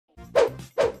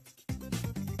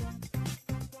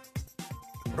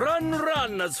Run,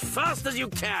 run as fast as you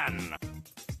can!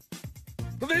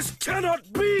 This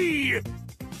cannot be!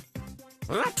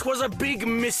 That was a big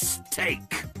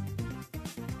mistake.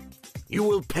 You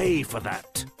will pay for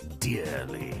that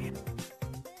dearly.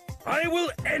 I will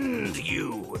end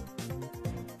you!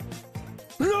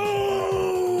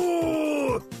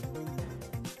 No!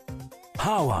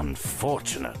 How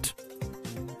unfortunate.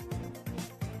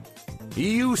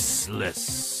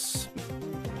 Useless.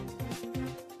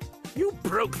 You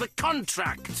broke the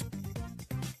contract.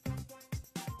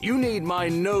 You need my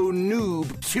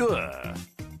no-noob cure.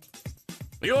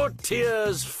 Your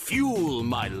tears fuel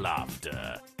my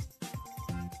laughter.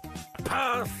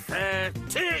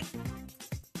 Pathetic!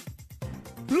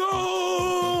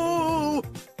 No!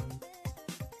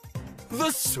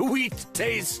 The sweet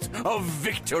taste of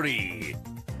victory.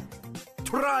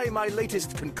 Try my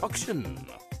latest concoction.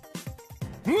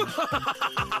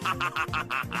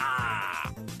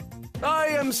 I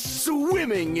am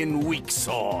swimming in weak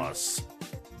sauce.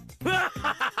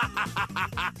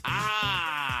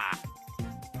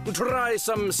 Try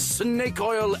some snake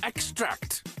oil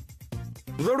extract.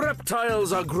 The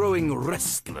reptiles are growing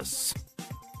restless.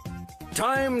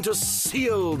 Time to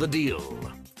seal the deal.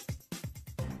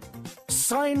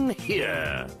 Sign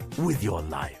here with your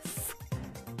life.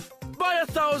 Buy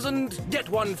 1,000, get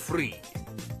 1 free.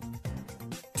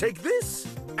 Take this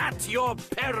at your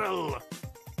peril.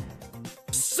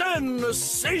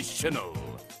 Sensational!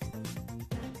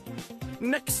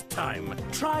 Next time,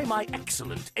 try my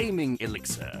excellent aiming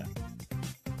elixir.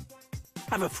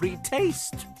 Have a free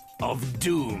taste of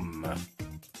doom.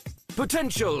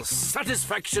 Potential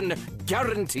satisfaction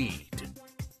guaranteed.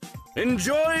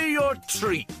 Enjoy your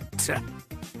treat.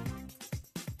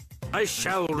 I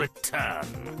shall return.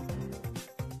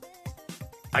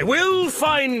 I will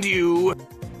find you.